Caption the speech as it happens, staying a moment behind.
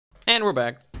And we're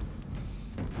back.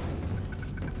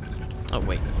 Oh,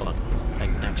 wait, hold on. I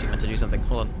actually meant to do something.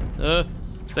 Hold on.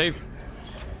 Save.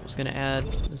 I was gonna add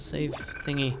the save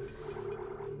thingy.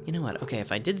 You know what? Okay,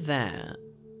 if I did that,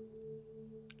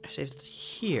 I saved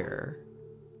here,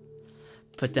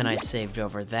 but then I saved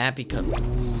over that because,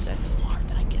 ooh, that's smart.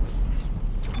 Then I get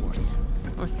 4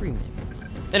 or 3 maybe.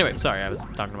 Anyway, sorry, I was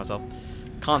talking to myself.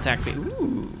 Contact beam.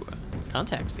 Ooh,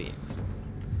 contact beam.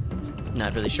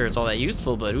 Not really sure it's all that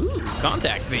useful, but ooh,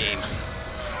 contact beam.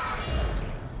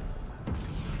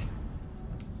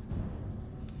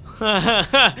 No.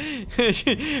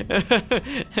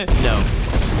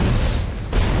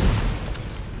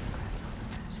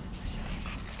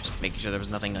 Just making sure there was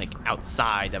nothing like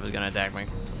outside that was gonna attack me.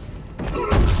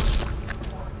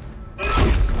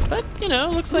 But, you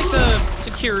know, looks like the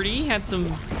security had some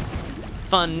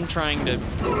fun trying to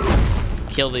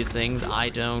kill these things. I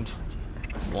don't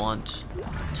want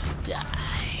to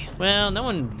die. Well, no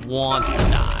one wants to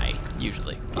die,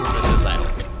 usually, unless they're suicidal,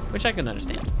 which I can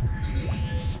understand.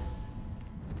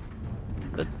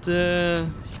 But,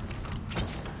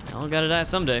 y'all gotta die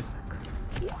someday.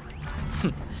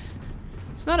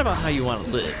 It's not about how you want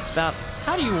to live, it's about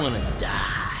how do you want to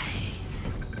die.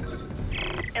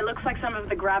 It looks like some of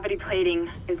the gravity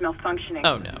plating is malfunctioning.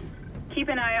 Oh no. Keep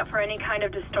an eye out for any kind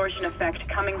of distortion effect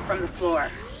coming from the floor.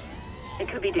 It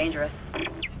could be dangerous.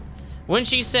 When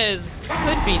she says,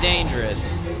 could be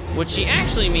dangerous, what she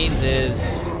actually means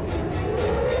is,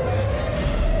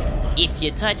 if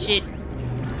you touch it,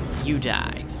 you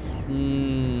die.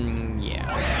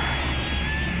 Yeah.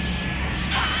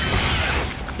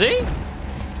 See?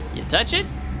 You touch it,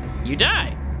 you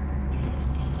die.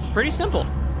 Pretty simple.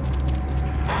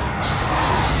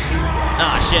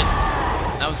 Ah, shit.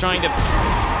 I was trying to...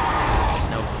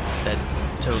 Nope, that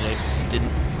totally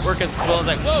didn't work as well as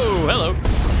I... Whoa, hello.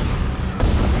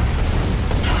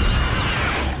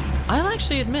 I'll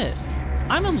actually admit,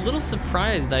 I'm a little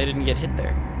surprised I didn't get hit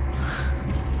there.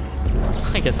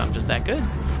 I guess I'm just that good.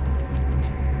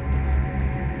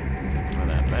 Or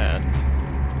that bad.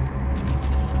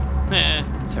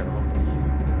 Terrible.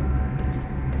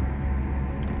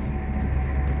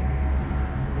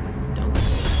 Don't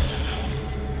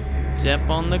step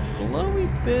on the glowy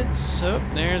bits. Oh,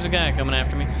 there's a guy coming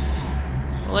after me.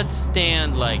 Well, let's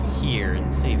stand like here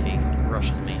and see if he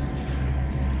rushes me.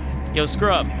 Yo,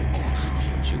 scrub.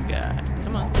 What you got?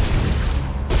 Come on.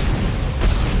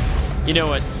 You know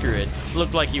what? Screw it.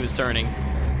 Looked like he was turning.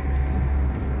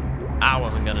 I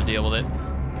wasn't gonna deal with it.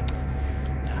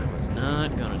 I was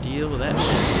not gonna deal with that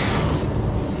shit.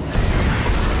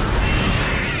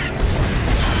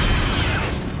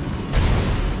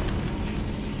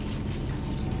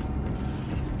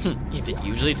 If it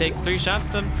usually takes 3 shots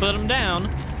to put them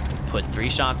down, put 3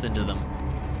 shots into them.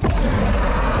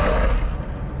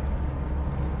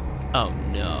 Oh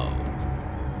no.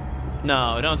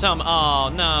 No, don't tell me. Oh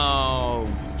no.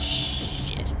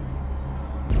 Shit.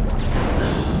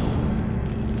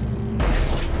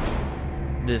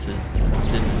 This is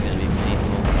gonna be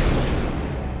painful.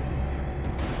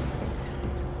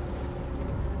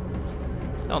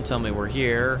 Don't tell me we're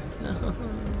here.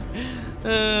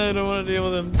 I don't want to deal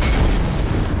with him.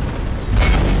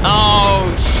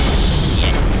 Oh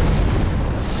shit.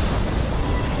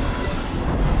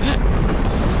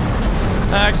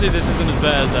 Actually, this isn't as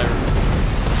bad as I remember.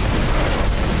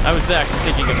 I was actually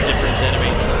thinking of a different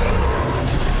enemy.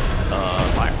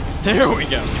 Fire. There we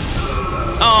go.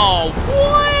 Oh,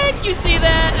 what? You see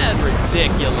that? That's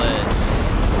ridiculous.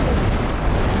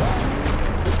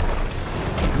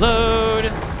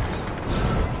 Load.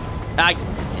 I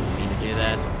didn't mean to do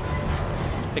that.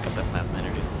 Pick up that plasma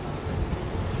energy.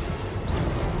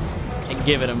 And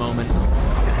give it a moment.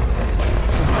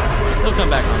 He'll come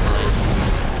back online.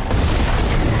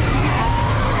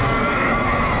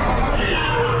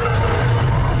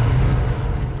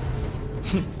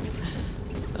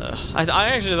 I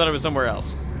actually thought it was somewhere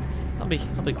else. I'll be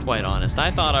quite honest. I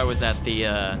thought I was at the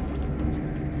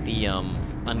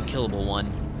unkillable one.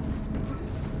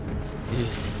 Ew,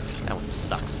 that one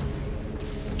sucks.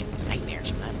 I get nightmares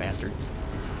from that bastard.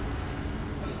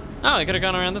 Oh, I could have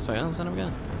gone around this way. Oh, son of a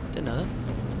gun. Didn't know that.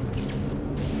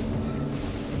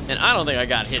 And I don't think I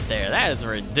got hit there. That is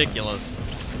ridiculous.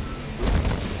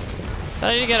 But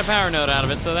I did get a power node out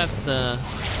of it, so that's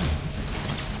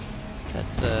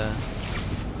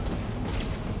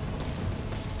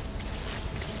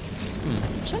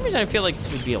for some reason I feel like this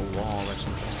would be a wall or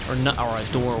something. Or not, or a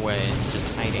doorway, it's just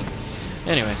hiding.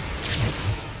 Anyway.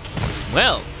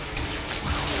 Well.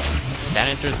 That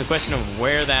answers the question of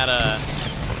where that,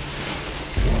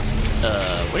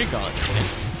 what do you call it?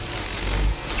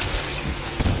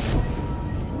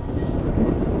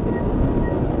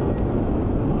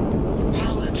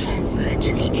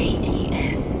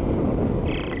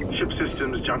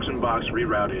 Toxin box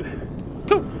rerouted.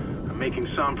 Cool. I'm making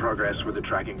some progress with the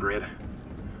tracking grid.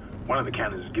 One of the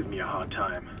cannons is giving me a hard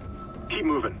time. Keep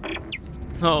moving.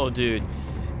 Oh, dude.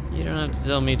 You don't have to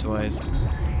tell me twice.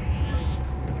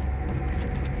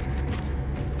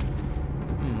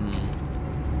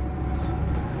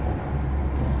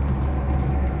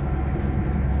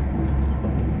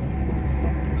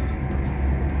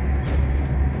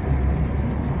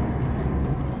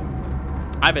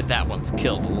 I bet that one's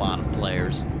killed a lot of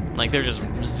players. Like, they're just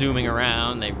zooming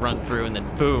around, they run through, and then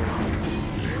boom.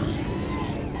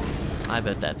 I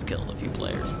bet that's killed a few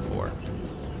players before.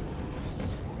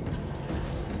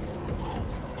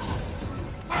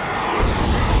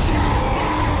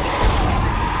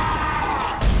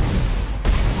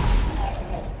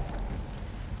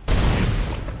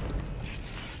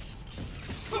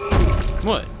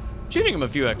 What? Shooting him a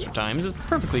few extra times is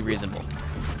perfectly reasonable.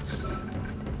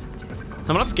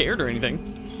 I'm not scared or anything.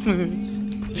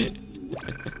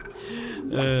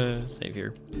 Save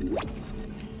here.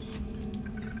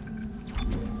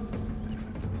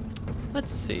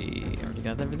 Let's see. Already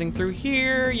got everything through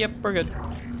here. Yep, we're good.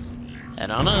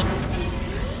 Head on up.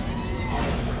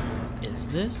 Is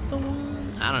this the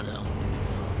one? I don't know.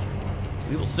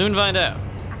 We will soon find out.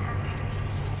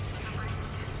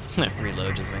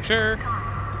 Reload just to make sure.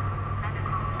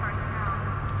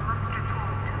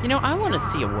 You know, I want to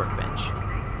see a workbench.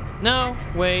 No,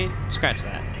 wait, scratch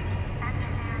that.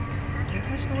 Do I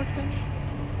want to see a workbench?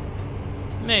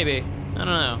 Maybe. I don't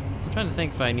know. I'm trying to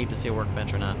think if I need to see a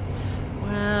workbench or not.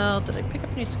 Well, did I pick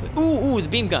up any squid? Ooh, the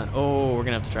beam gun. Oh, we're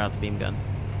gonna have to try out the beam gun.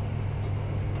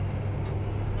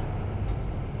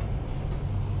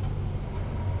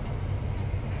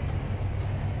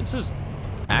 This is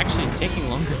actually taking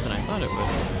longer than I thought it would.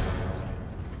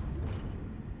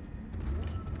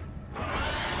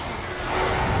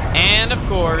 And of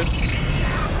course,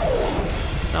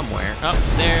 somewhere. Oh,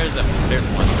 there's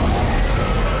one.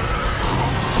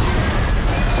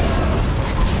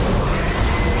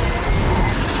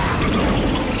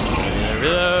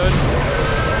 Reload.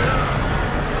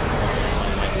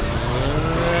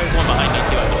 There's one behind me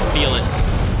too. I can feel it.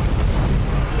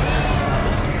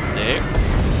 See?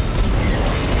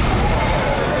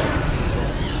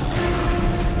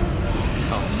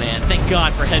 Oh man! Thank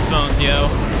God for headphones, yo.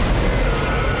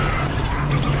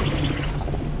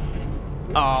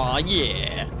 Aw,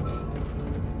 yeah.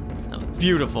 That was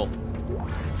beautiful.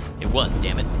 It was,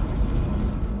 damn it.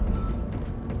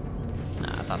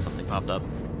 Nah, I thought something popped up.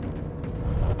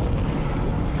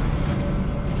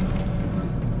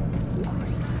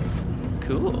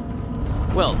 Cool.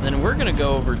 Well, then we're gonna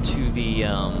go over to the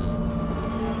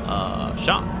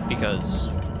shop because,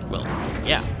 well,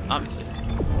 yeah, obviously.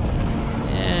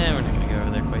 Yeah, we're not gonna go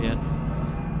over there quite yet.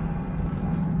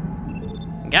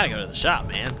 Gotta go to the shop,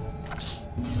 man.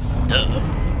 Duh.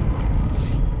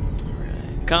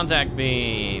 Alright. Contact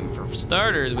beam. For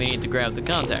starters, we need to grab the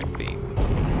contact beam.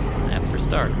 That's for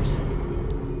starters.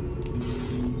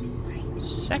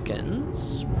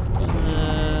 Seconds, we're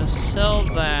gonna sell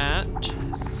that.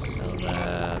 Sell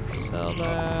that. Sell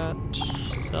that.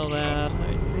 Sell that.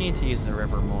 I need to use the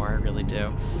river more, I really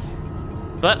do.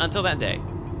 But until that day.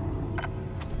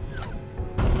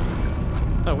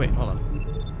 Oh wait, hold on.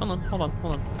 Hold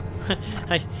on.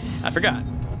 I forgot.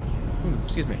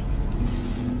 Excuse me.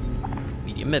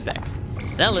 Medium medpack.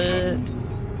 Sell it.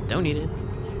 Don't need it.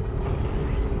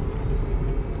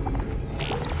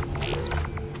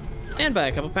 And buy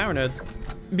a couple power nodes.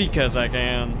 Because I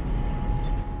can.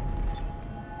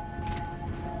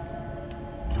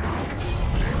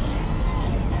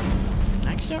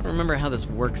 I actually don't remember how this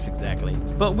works exactly.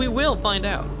 But we will find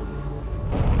out.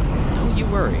 Don't you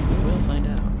worry. We will find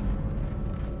out.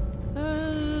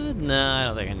 No, I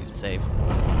don't think I need to save.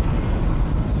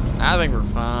 I think we're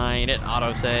fine. It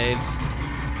auto-saves.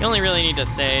 You only really need to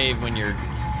save when you're...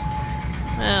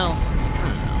 Well, I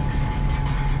don't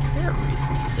know. There are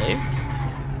reasons to save.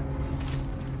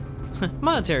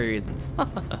 Monetary reasons.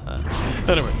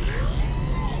 Anyway.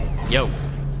 Yo.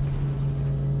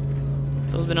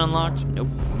 Those been unlocked? Nope.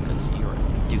 Because you're a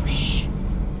douche.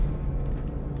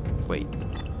 Wait.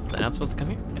 Was I not supposed to come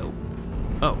here? No.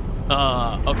 Oh.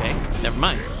 Okay. Never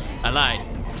mind. I lied.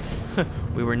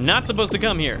 We were not supposed to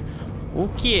come here.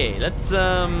 Okay, let's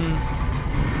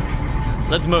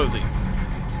mosey.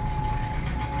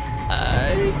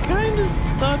 I kind of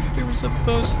thought we were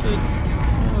supposed to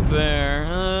go there.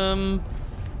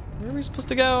 Where are we supposed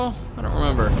to go? I don't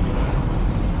remember.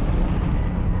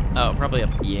 Oh, probably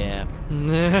up, yeah.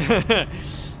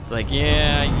 It's like,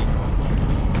 yeah.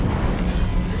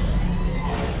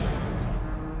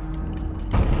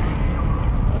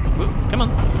 Come on.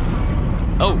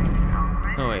 Oh.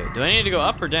 Oh, wait. to go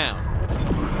up or down?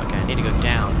 Okay, I need to go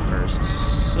down first.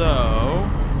 So...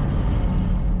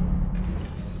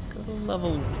 go to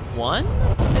level 1,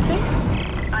 I think?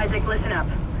 Isaac, listen up.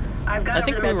 I've got I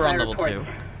think over the we were on MedSci level reports.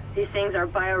 2. These things are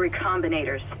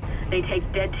biorecombinators. They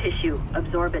take dead tissue,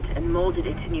 absorb it, and mold it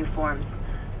into new forms.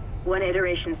 One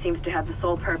iteration seems to have the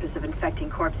sole purpose of infecting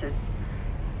corpses.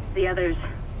 The others,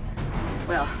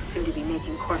 well, seem to be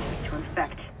making corpses to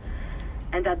infect.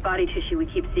 And that body tissue we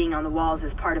keep seeing on the walls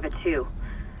is part of it too.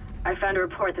 I found a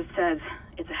report that says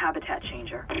it's a habitat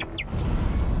changer.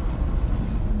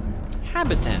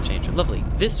 Habitat changer, lovely.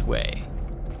 This way.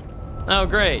 Oh,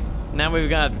 great. Now we've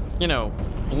got, you know,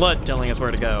 blood telling us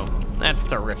where to go. That's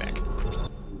terrific.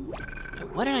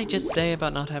 What did I just say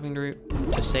about not having to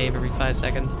save every 5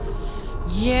 seconds?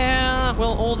 Yeah,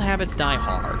 well, old habits die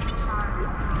hard.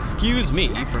 Excuse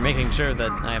me for making sure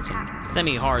that I have some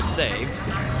semi-hard saves.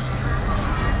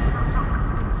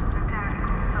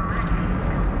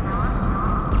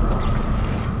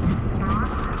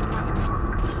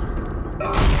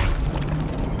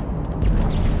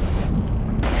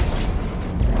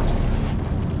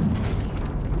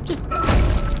 Just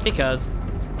because.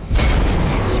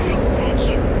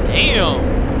 Damn!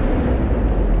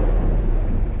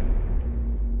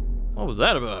 What was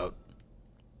that about?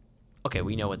 Okay,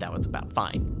 we know what that was about.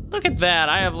 Fine. Look at that.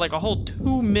 I have like a whole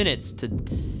 2 minutes to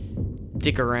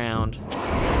dick around.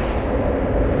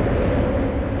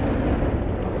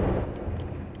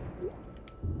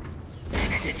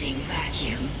 Exiting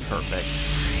vacuum. Perfect.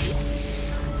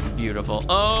 Beautiful.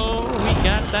 Oh, we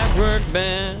got that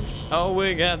workbench. Oh,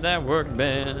 we got that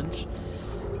workbench.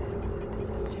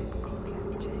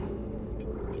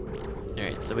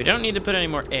 Alright, so we don't need to put any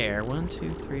more air. 1, 2,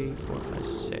 3, 4, 5,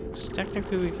 6.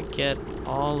 Technically, we could get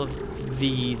all of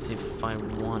these if I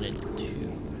wanted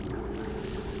to.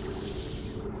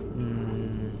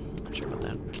 Not sure about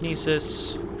that.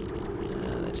 Kinesis.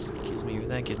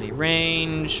 That gives me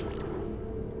range.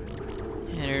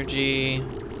 Energy.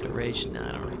 Duration. Nah,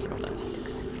 I don't really care about that.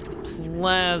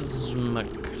 Plasma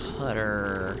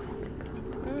cutter.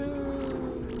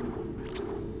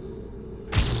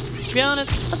 To be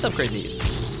honest, let's upgrade these.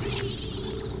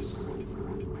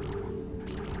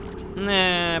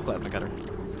 Nah, plasma cutter.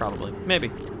 Probably. Maybe.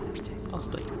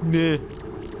 Possibly. Meh.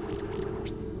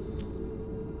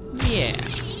 Yeah.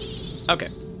 Okay.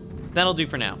 That'll do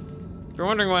for now. If you're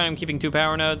wondering why I'm keeping 2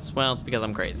 power nodes, well, it's because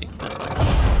I'm crazy. That's why.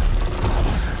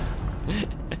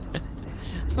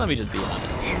 Let me just be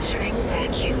honest. Entering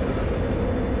vacuum.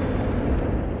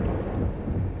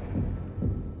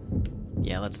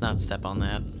 Yeah, let's not step on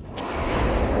that.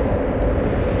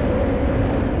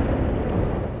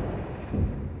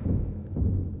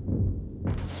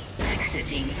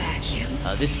 Exiting vacuum.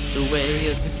 This away,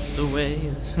 this away.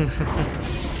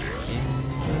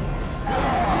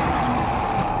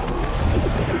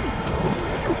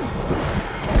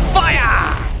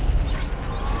 Fire!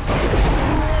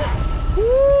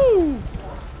 Woo!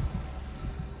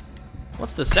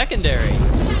 What's the secondary?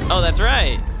 Oh, that's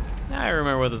right. Now I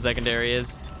remember what the secondary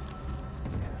is.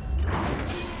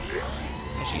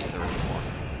 I should use the room more.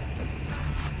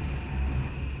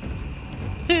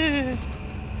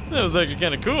 That was actually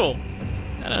kind of cool.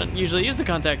 I don't usually use the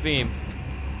contact beam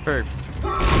for,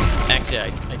 actually,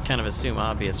 I kind of assume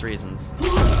obvious reasons.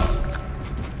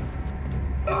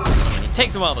 And it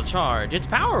takes a while to charge. It's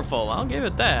powerful, I'll give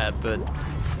it that, but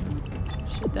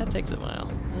shit, that takes a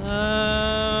while.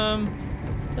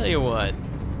 Tell you what,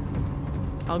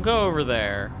 I'll go over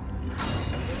there.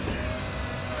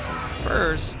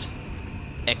 First,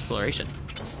 exploration.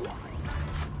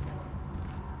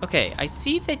 Okay, I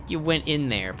see that you went in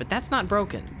there, but that's not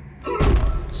broken.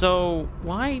 So,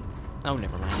 why? Oh,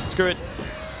 never mind. Screw it.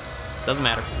 Doesn't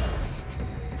matter.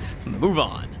 Move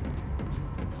on.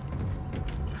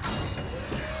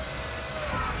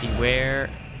 Beware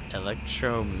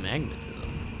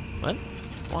electromagnetism. What?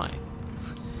 Why?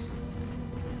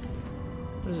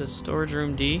 What is this? Storage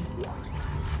room D?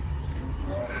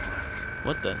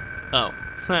 What the? Oh.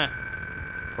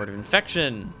 Port of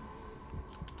infection.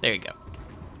 There you go.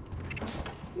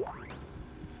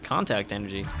 Contact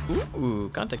energy. Ooh,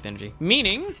 contact energy.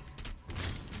 Meaning...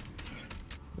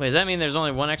 Wait, does that mean there's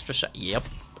only 1 extra shot? Yep.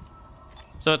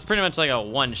 So it's pretty much like a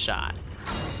 1 shot.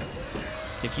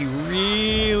 If you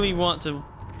really want to,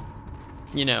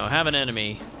 you know, have an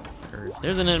enemy, or if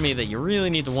there's an enemy that you really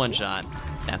need to 1 shot,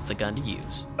 that's the gun to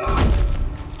use.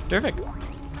 Terrific.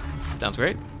 Sounds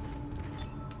great.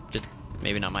 Just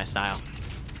maybe not my style.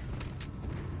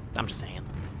 I'm just saying.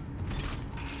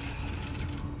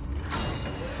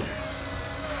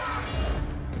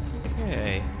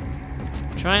 Okay.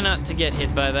 Try not to get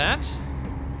hit by that.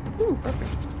 Ooh,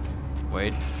 perfect.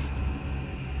 Wait.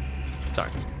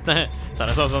 Sorry. Thought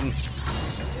I saw something.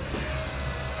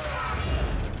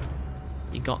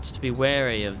 You got to be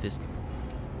wary of this.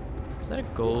 Is that a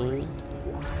gold?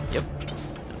 Yep.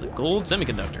 It's a gold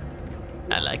semiconductor.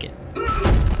 I like it.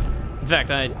 In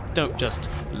fact, I don't just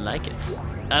like it.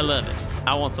 I love it.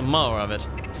 I want some more of it.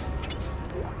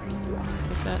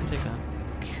 Take that, take that.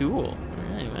 Cool.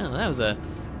 Alright, well, that was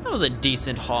a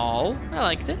decent haul. I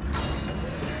liked it.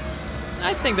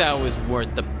 I think that was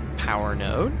worth the power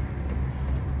node.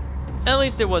 At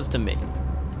least it was to me.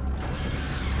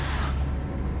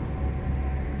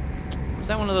 Was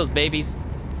that one of those babies?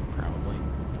 Probably.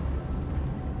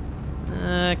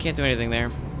 I can't do anything there.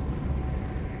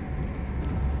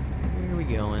 Where are we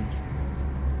going?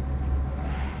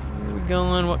 Where are we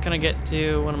going? What can I get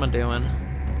to? What am I doing?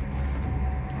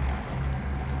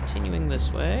 Continuing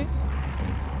this way.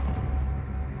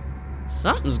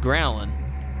 Something's growling.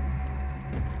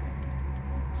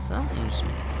 Something's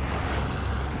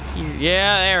here.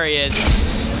 Yeah, there he is.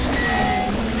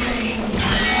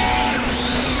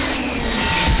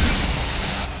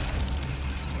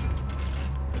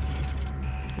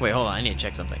 Wait, hold on. I need to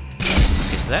check something. Okay,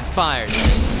 so that fired.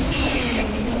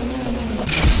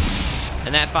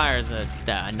 And that fires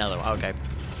another one. Okay.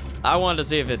 I wanted to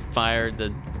see if it fired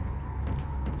the...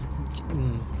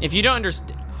 If you don't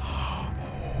understand...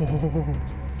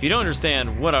 If you don't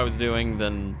understand what I was doing,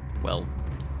 then, well...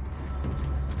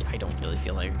 I don't really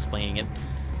feel like explaining it.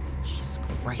 Jesus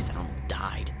Christ, that almost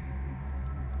died.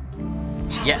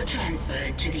 Power Yes.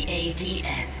 transferred to the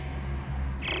ADS.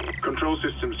 Control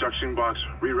systems junction box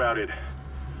rerouted.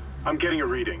 I'm getting a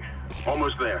reading.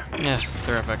 Almost there. Yeah,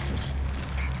 terrific.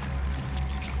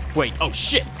 Wait, oh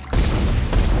shit!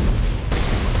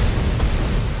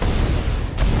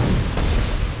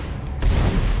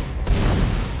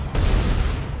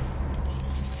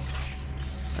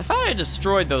 I thought I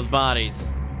destroyed those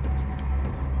bodies.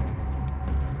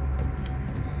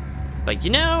 But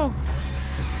you know,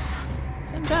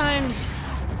 sometimes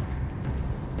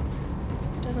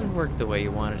it doesn't work the way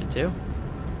you wanted it to.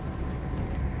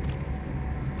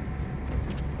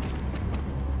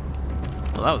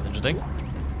 Well, that was interesting.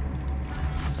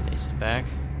 Stasis back.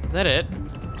 Is that it?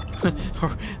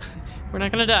 We're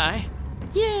not gonna die.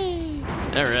 Yay!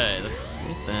 Alright, let's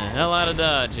get the hell out of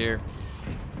Dodge here.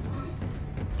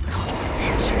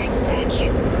 Entering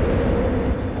vacuum.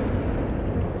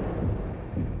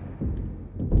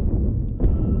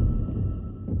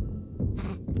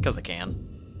 Because I can.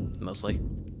 Mostly.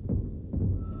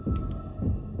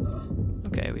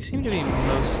 Okay, we seem to be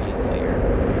mostly clear.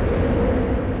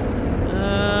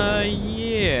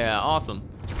 Yeah, awesome.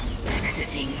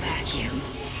 Exiting vacuum.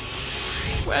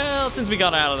 Well, since we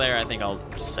got out of there, I think I'll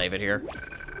save it here.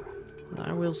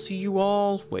 I will see you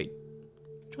all. Wait.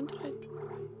 Which one did I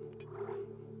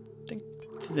think?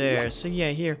 There. So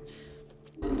yeah, here.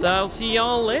 So I'll see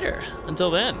y'all later.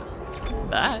 Until then,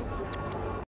 bye.